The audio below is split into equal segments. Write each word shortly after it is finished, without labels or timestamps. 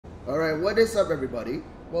Alright, what is up everybody?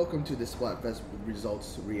 Welcome to the Splatfest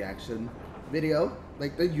results reaction video,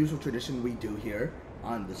 like the usual tradition we do here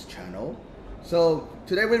on this channel. So,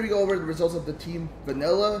 today we're going to go over the results of the Team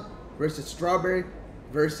Vanilla versus Strawberry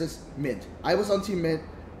versus Mint. I was on Team Mint.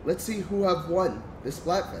 Let's see who have won this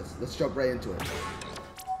Splatfest. Let's jump right into it.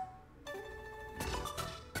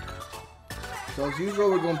 So as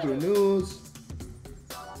usual, we're going through news.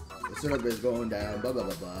 The setup is going down, blah blah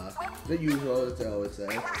blah blah. The usual, as I always say.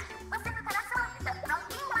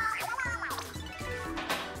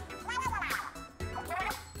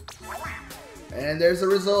 And there's the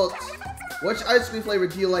results. Which ice cream flavor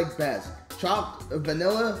do you like best? Chopped,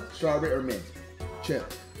 vanilla, strawberry, or mint?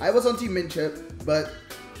 Chip. I was on Team Mint Chip, but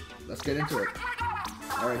let's get into it.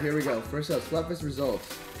 Alright, here we go. First up, Splatfest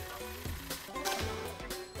results.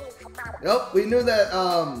 Nope, we knew that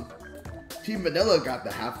Team Vanilla got the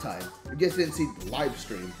halftime. You guys didn't see the live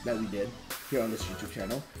stream that we did here on this YouTube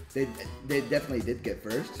channel. They definitely did get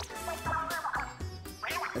first.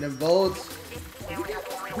 And then votes.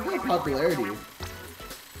 Who got popularity?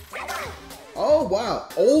 Oh wow!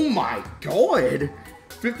 Oh my god!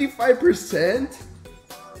 55%?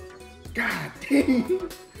 God dang!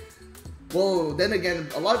 Well, then again,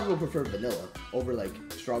 a lot of people prefer vanilla over like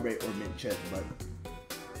strawberry or mint chip, but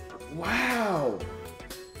wow!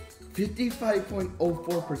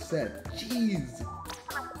 55.04%. Jeez!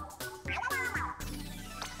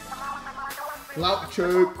 Clout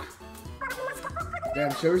choke.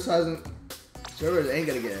 Damn, Shivers ain't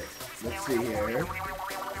gonna get it. Let's see here.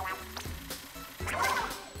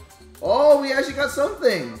 Oh, we actually got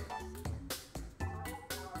something!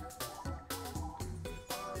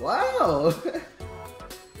 Wow!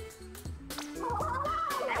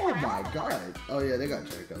 Oh my god. Oh yeah, they got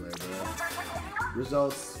checked on there, bro.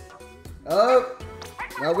 Results. Oh!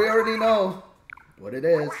 Now we already know what it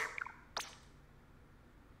is.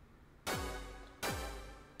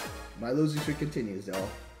 My losing streak continues, though.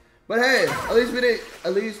 But hey, at least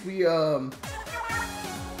we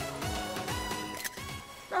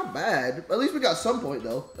not bad. At least we got some point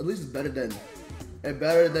though. At least it's better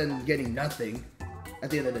than getting nothing at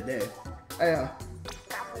the end of the day. Yeah.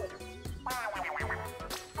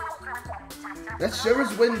 That's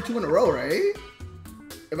Shivers winning 2 in a row, right?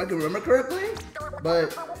 If I can remember correctly.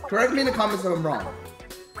 But correct me in the comments if I'm wrong.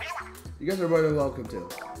 You guys are more than welcome to.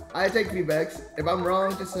 I take feedbacks. If I'm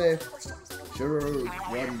wrong, just say Shivers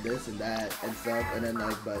won this and that and stuff, and then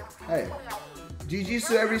like, but hey. GG's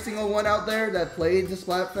to every single one out there that played the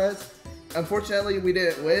Splatfest. Unfortunately, we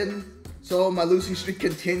didn't win, so my losing streak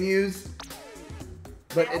continues.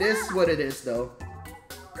 But it is what it is, though.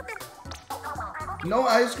 No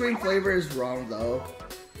ice cream flavor is wrong, though.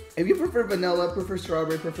 If you prefer vanilla, prefer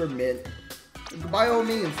strawberry, prefer mint, by all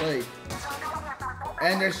means, like.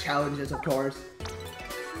 And there's challenges, of course,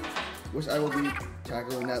 which I will be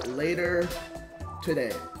tackling that later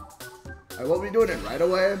today. I won't be doing it right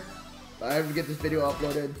away. I have to get this video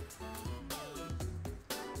uploaded.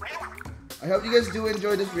 I hope you guys do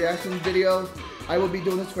enjoy this reaction video. I will be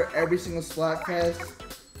doing this for every single Splatfest.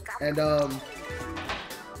 And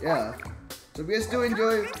yeah. So if you guys do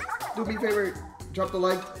enjoy, do me a favor, drop the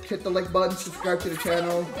like, hit the like button, subscribe to the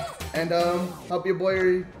channel, and help your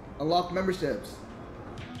boy unlock memberships.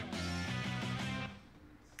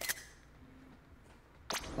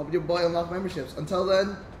 Help your boy unlock memberships. Until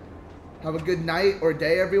then, have a good night or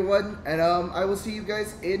day, everyone, and I will see you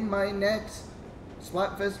guys in my next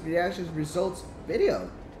Splatfest reactions results video.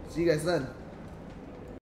 See you guys then.